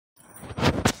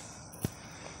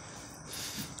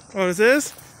Oh, this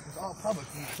is? It's all public.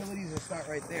 The utilities will start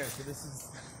right there. So this is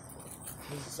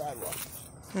the sidewalk.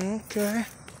 Okay.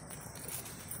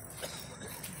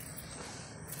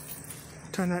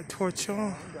 Turn that torch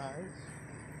on. What's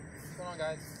going on,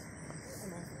 guys?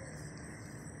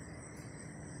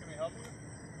 Can we help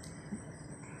you?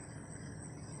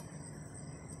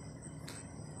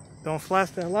 Don't flash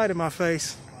that light in my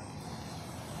face.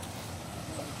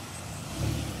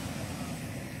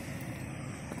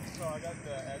 So I got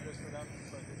the address for them,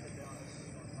 so I can take down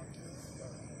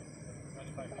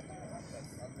 95.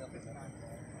 That's nothing.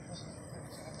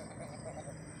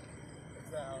 It's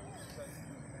that house.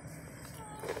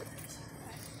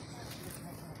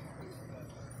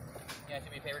 Yeah, do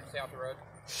me a favor to stay off the road.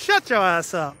 Shut your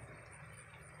ass up.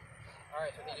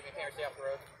 Alright, so can you do me a favor to stay off the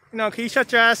road? You know, can you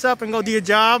shut your ass up and go do your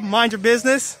job? Mind your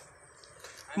business.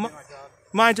 I'm doing my job.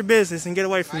 Mind your business and get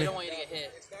away from me. I don't want you to get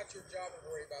hit. It's not your job to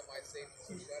worry about my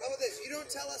safety. How about this? You don't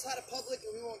tell us how to public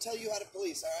and we won't tell you how to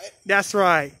police, alright? That's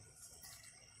right.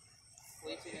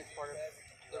 Policing is part of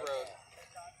the road.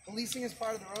 Policing is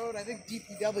part of the road? I think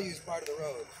DPW is part of the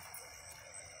road.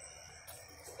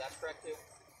 That's correct too.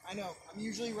 I know. I'm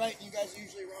usually right and you guys are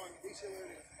usually wrong. Police are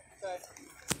learning. Okay.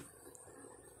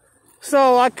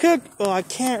 So I could, well, I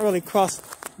can't really cross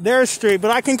their street, but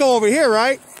I can go over here,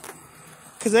 right?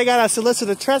 Because they got a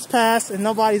solicitor trespass and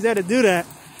nobody's there to do that.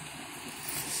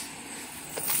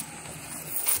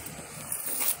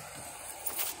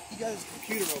 He got his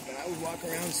computer open. I would walk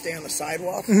around and stay on the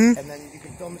sidewalk, and then you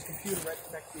can film his computer right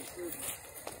next to his screen.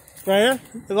 Right here?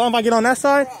 As long as I get on that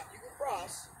side? You can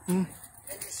cross, and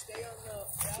just stay on the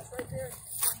path right there.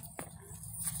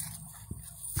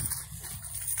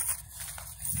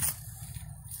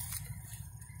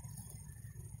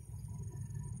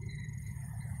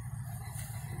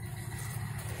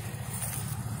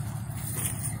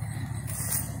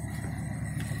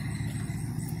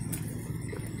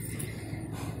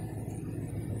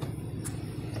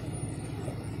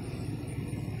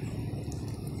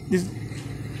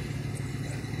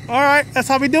 All right, that's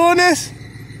how we doing this?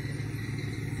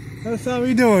 That's how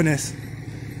we doing this.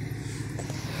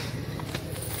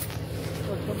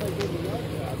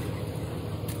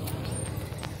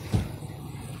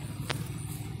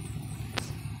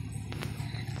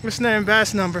 What's the name,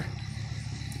 badge number?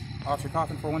 Officer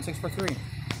Coffin 41643.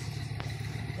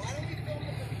 Why don't we film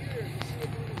the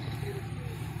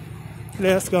computer?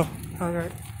 Yeah, let's go. All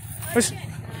right.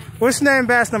 What's the name,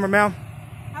 badge number, ma'am?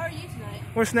 How are you tonight?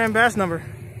 What's the name, badge number?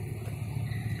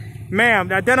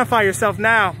 Ma'am, identify yourself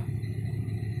now.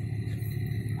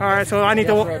 All right, so I need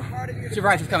to...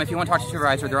 Supervisor's coming. If you want to talk to the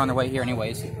supervisor, they're on their way here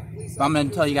anyways. But I'm going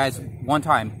to tell you guys one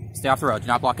time, stay off the road. Do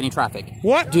not block any traffic.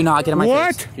 What? Do not get in my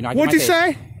face. Do not get in my What'd you face.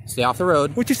 say? Stay off the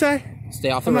road. What'd you say? Stay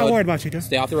off the I'm road. not worried about you, dude.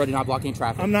 Stay off the road. Do not block any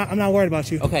traffic. I'm not worried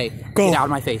about you. Okay. Go. Get out of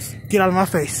my face. Get out of my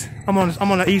face. I'm on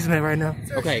the easement right now.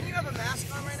 Okay. Do you have a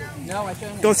mask on right now? No, I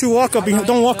shouldn't. Don't you walk up behind.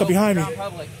 Don't walk up behind me.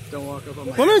 Don't walk up on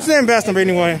my. What's the name, badge number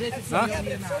anyway? Huh? Social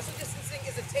distancing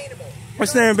is attainable.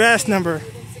 What's the name, badge number?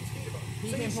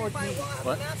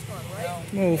 What?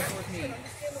 Move.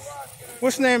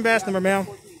 What's the name, badge number, ma'am?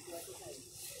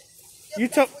 You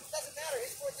took.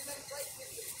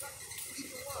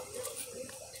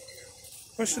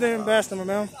 What's the name, badge number,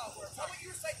 ma'am? How about you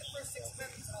recite the first 6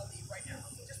 amendments and I'll leave right now?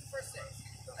 Just the first 6.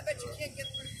 I bet you can't get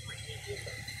through 3.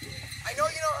 I know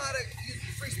you know how to use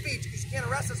free speech because you can't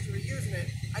arrest us for using it.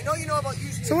 I know you know about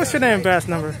using it. So what's your name, badge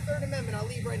number? The Third Amendment, I'll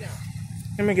leave right now.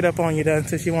 Let me get up on you then,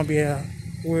 since you won't be a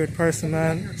weird person,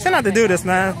 man. Try not to do this,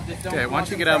 man. Okay, why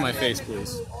don't you get out of my face,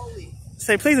 please?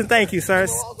 Say please and thank you, sir.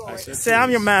 Say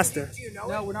I'm your master. Do you know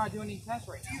No, it? we're not doing any tests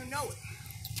right Do you know it?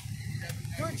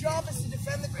 Your job is to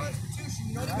defend the Constitution.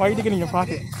 You know Why are you digging in your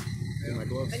pocket? And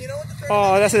you know what the Third Oh,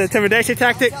 Amendment that's an intimidation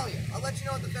tactic? I'll tell you. I'll let you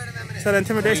know what the Third Amendment is. Is that an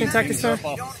intimidation tactic, sir? You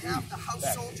don't have to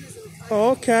house soldiers in the time.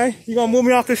 Oh, okay. You gonna move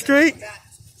me off the street?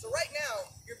 So right now,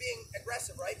 you're being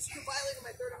aggressive, right? So you're violating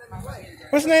my Third Amendment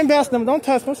right. What's the name, badge number? Don't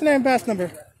touch. What's the name, badge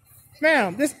number?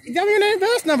 Ma'am, tell me your name,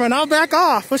 badge number, and I'll back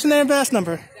off. What's your name, badge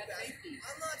number?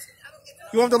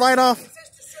 You want the light off?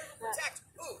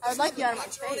 I'd like you out of my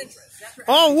face.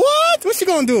 Oh, what? What you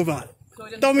gonna do about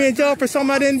it? Throw me in jail for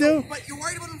something I didn't do? But you're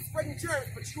worried about him spreading germs,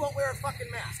 but you won't wear a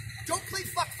fucking mask. Don't play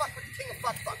fuck with the king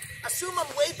of fuck. Assume I'm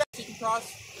way back. You can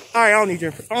cross. All right, I don't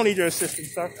need your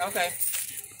assistance, sir. Okay.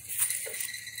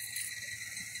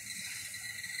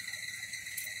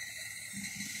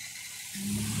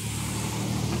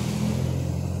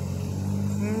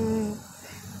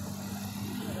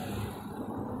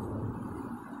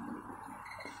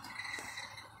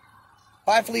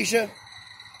 Bye, Felicia.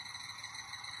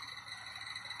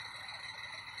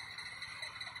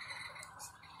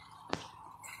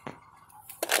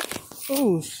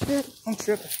 Oh shit, I'm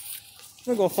tripping.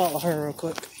 I'm gonna go follow her real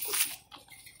quick.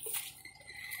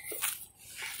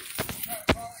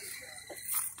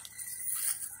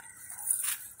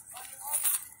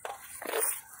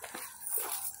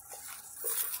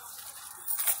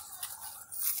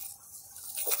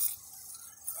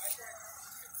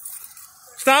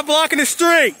 Stop blocking the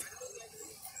street.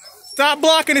 Stop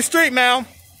blocking the street, ma'am.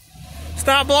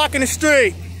 Stop blocking the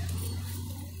street.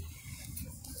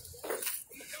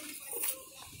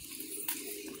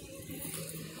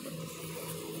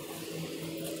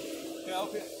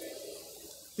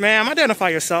 Ma'am, identify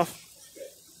yourself.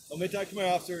 Let me talk to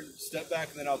my officer, step back,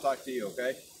 and then I'll talk to you,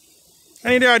 okay? I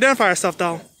need to identify yourself,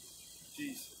 though.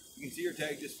 Jeez, you can see your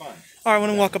tag just fine. All right, I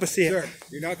want to walk up and see it. Sir,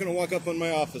 you're not going to walk up on my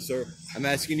officer. I'm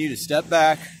asking you to step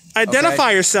back. Identify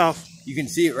okay? yourself. You can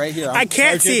see it right here. I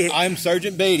can't see it. I'm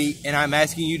Sergeant Beatty, and I'm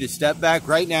asking you to step back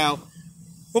right now.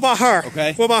 What about her?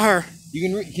 Okay. What about her?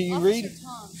 Can you read?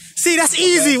 See, that's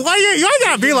easy. Why you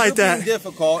gotta be like that? Being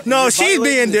difficult. No, You're she's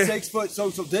being the 6-foot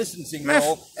social distancing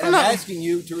rule, and I'm asking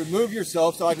you to remove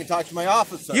yourself so I can talk to my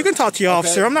officer. You can talk to your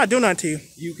officer. I'm not doing nothing to you.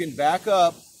 You can back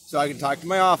up so I can talk to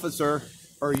my officer,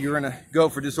 or you're gonna go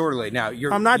for disorderly. Now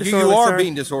I'm not disorderly, you are sir.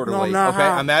 being disorderly. No, I'm not. Okay,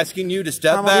 How? I'm asking you to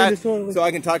step back so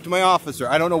I can talk to my officer.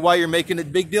 I don't know why you're making a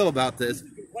big deal about this.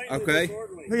 Okay.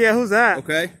 Yeah, who's that?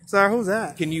 Okay. Sir, who's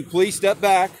that? Can you please step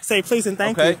back? Say please and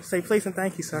thank you. Say please and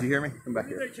thank you, sir. Did you hear me? Come back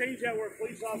here. When did they change that where a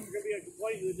police officer can be a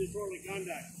complaint with disorderly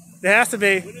conduct? There has to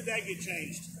be. When did that get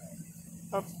changed?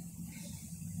 Oh.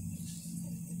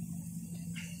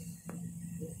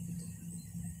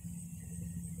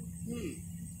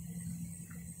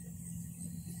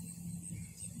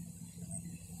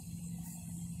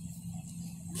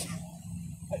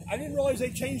 I didn't realize they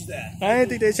changed that. I didn't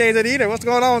think they changed it either. What's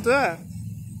going on with that?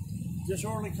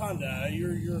 Disorderly conduct. I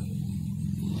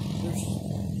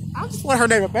just want her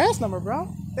name and badge number,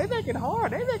 bro. They make it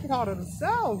hard. They make it hard on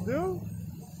themselves, dude.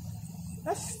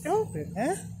 That's stupid,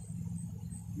 man.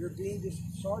 You're being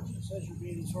sergeant says you're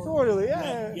being Disorderly,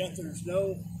 yeah. Yet there's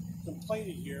no complaint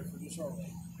in here for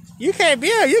disorderly. You can't be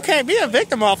a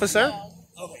victim officer.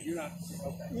 Okay, you're not.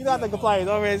 Okay. You're not the complaint.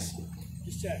 Always.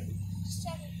 Just check.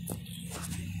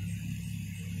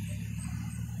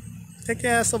 Take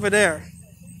your ass over there.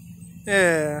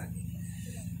 Yeah.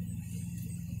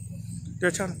 They're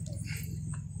trying to...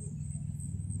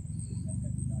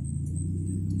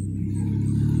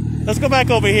 Let's go back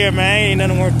over here, man. Ain't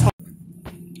nothing more talk.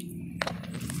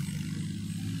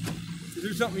 Is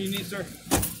there something you need, sir?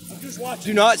 I'm just watching.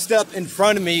 Do not step in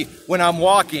front of me when I'm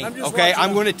walking, I'm just okay? watching.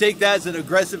 I'm going to take that as an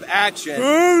aggressive action. Do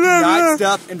not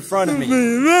step in front of me.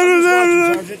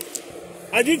 Sergeant.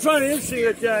 I did find it interesting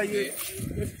that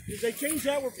did they change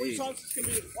that where police officers can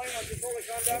be a complaint on disorderly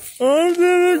conduct? I'm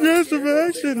doing aggressive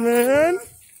action, man.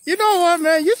 You know what,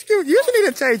 man? You should need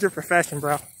to change your profession,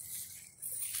 bro.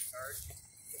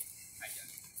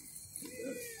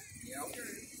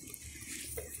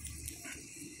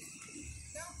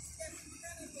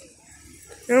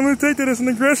 I'm gonna take that as an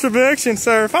aggressive action,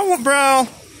 sir. If I want, bro,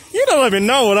 you don't even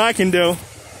know what I can do.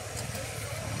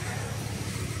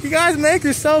 You guys make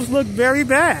yourselves look very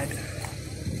bad. Well,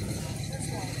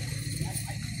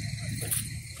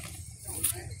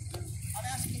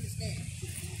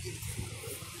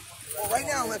 right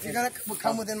now, if you're gonna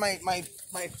come within my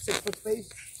 6-foot space,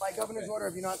 by governor's order,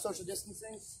 if you're not social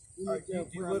distancing, you need to. Do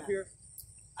you live here?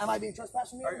 Am I being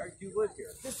trespassing here? Do you live here?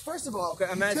 Just first of all, Okay,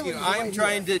 I'm asking you. I'm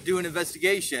trying to do an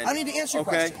investigation. I need to answer your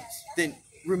okay? questions. Then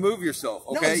remove yourself,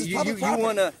 No, okay? this is public property.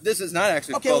 wanna? This is not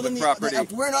actually Okay, well, public then property.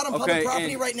 if we're not on public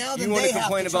property right now, then you want they to have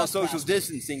complain to about trespass. social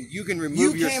distancing? You can remove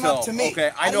You yourself. came up to me. Okay,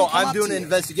 I I know. didn't come I'm up doing to an you.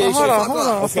 investigation. Hold on, Fuck hold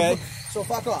on. off. Okay. So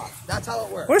fuck off. That's how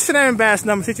it works. What's your name and badge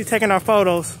number since you're taking our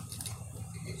photos?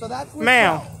 So that's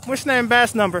Ma'am, what's your name and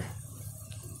badge number?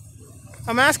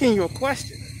 I'm asking you a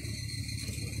question.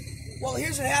 Well,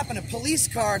 here's what happened. A police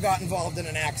car got involved in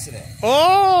an accident.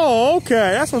 Oh,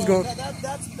 okay. That's what's going on.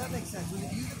 That makes sense. Was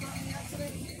it you that got in the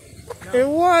accident? It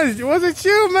was. Was it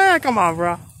you, man? Come on,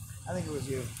 bro. I think it was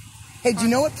you. Hey, do you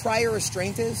know what prior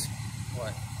restraint is?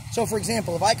 What? So, for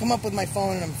example, if I come up with my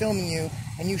phone and I'm filming you,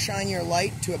 and you shine your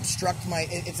light to obstruct my...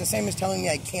 It's the same as telling me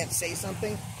I can't say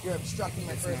something. You're obstructing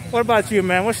my first... What about you,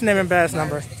 man? What's your name and badge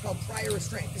number? It's called prior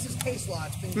restraint. This is case law.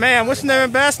 It's been Man, what's your name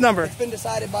and badge number? It's been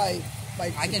decided by I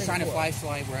can shine a Supreme Court.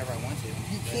 flashlight wherever I want to.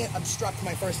 You can't obstruct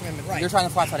my First Amendment right. You're shining a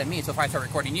flashlight at me, so if I start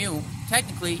recording you,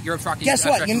 technically you're obstructing. Guess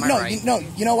what? obstructing my right.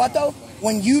 You know what though?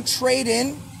 When you trade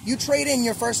in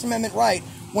your First Amendment right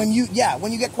when you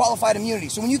get qualified immunity.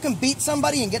 So when you can beat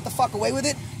somebody and get the fuck away with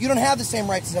it, you don't have the same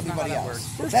rights as everybody else.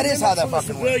 That is how that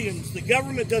fucking works. Civilians, the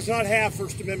government does not have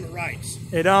First Amendment rights.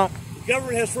 They don't. The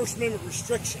government has First Amendment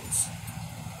restrictions.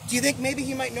 Do you think maybe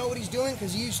he might know what he's doing?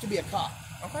 Because he used to be a cop.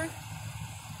 Okay.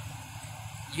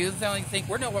 You only think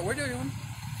we know what we're doing.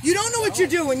 You don't know what you're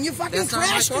doing. You fucking That's not my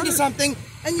crashed into car. something,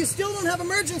 and you still don't have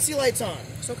emergency lights on.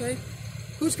 It's okay.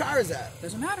 Whose car is that?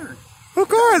 Doesn't matter. Who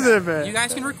car is it, man? You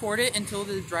guys can record it until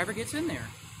the driver gets in there.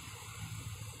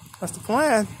 That's the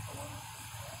plan.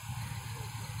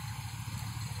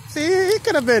 See, he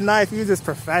could have been nice if he was just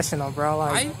professional, bro.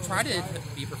 Like, I tried to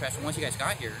be professional once you guys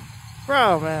got here.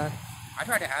 bro, man. I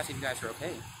tried to ask if you guys are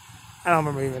okay. I don't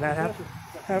remember even that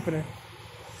happening.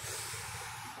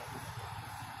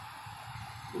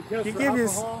 Test You for give your-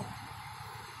 alcohol.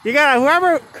 You got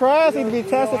whoever cries need to be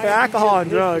tested for alcohol and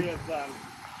drugs.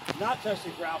 Not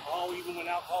testing for alcohol, even when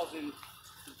alcohol's in.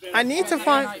 I need to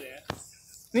find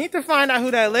out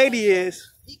who that lady is.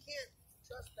 He can't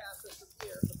trespass us from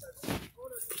here because the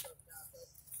owner can trespass us,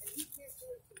 and he can't go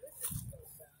into permission to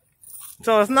trespass.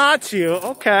 So it's not you.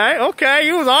 Okay.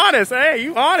 You was honest. Hey,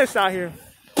 you honest out here.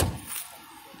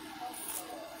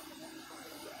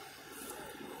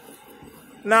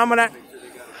 Now I'm gonna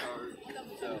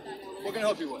What can I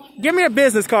help you with? give me a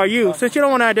business card. You, since you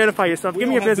don't want to identify yourself, give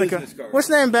me your don't have business business card. cards. What's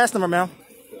the name and badge number, ma'am?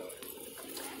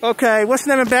 Okay, what's the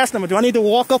name and badge number? Do I need to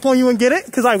walk up on you and get it?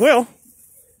 Because I will.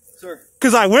 Sir,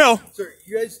 Because I will. sir,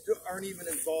 you guys aren't even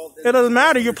involved in It doesn't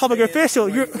matter. You're a public official.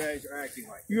 what You're you guys are acting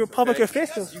like. you're a public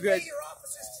official. You guys, Your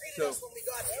officers treated so, us when we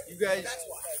got here. you guys, That's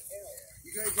why.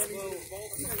 you guys aren't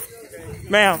even involved.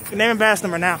 Ma'am, your name and badge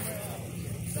number now.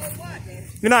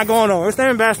 You're not going over. What's the name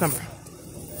and badge number?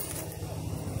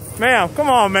 Ma'am, come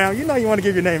on, ma'am. You know you want to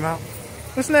give your name out.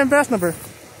 What's the name and badge number?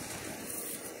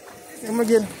 I'm gonna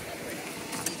get.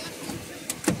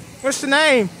 What's the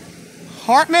name?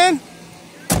 Hartman?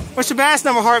 What's your badge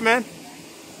number, Hartman?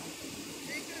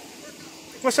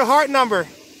 What's your heart number?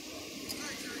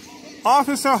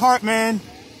 Officer Hartman.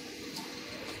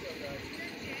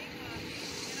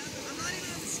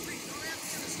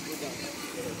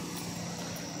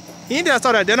 You need to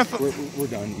start identifying. We're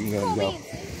done. You can go and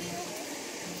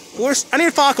go. I need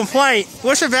to file a complaint.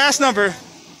 What's your badge number?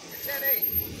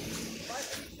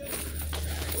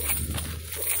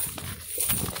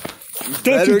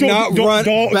 Better not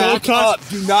run back up.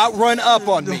 Do not run up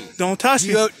on me. Don't touch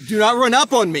me. Do not run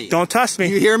up on me. Don't touch me.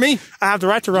 You hear me? I have the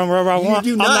right to run wherever I want.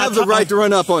 You do not have the right to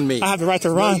run up on me. I have the right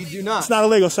to run. you do not. It's not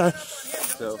illegal, sir.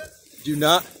 So, do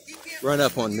not run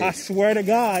up on me. I swear to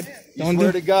God. You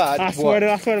swear to God. I swear to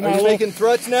Are my you Lord. making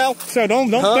threats now? Sir,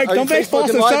 don't Huh? make Are you false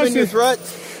Facebooking live in your assumptions.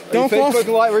 threats? Don't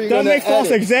make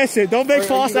false accusations. Don't make Or are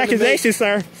false you gonna accusations,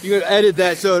 sir. You're going to edit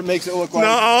that so it makes it look like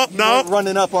you weren't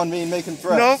running up on me and making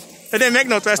threats. No, it didn't make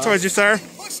no threats towards you, sir.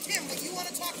 Pushed him, but you want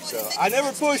to talk about I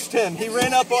never pushed him. He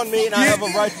ran up on me and I have a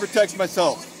right to protect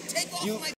myself. Take off my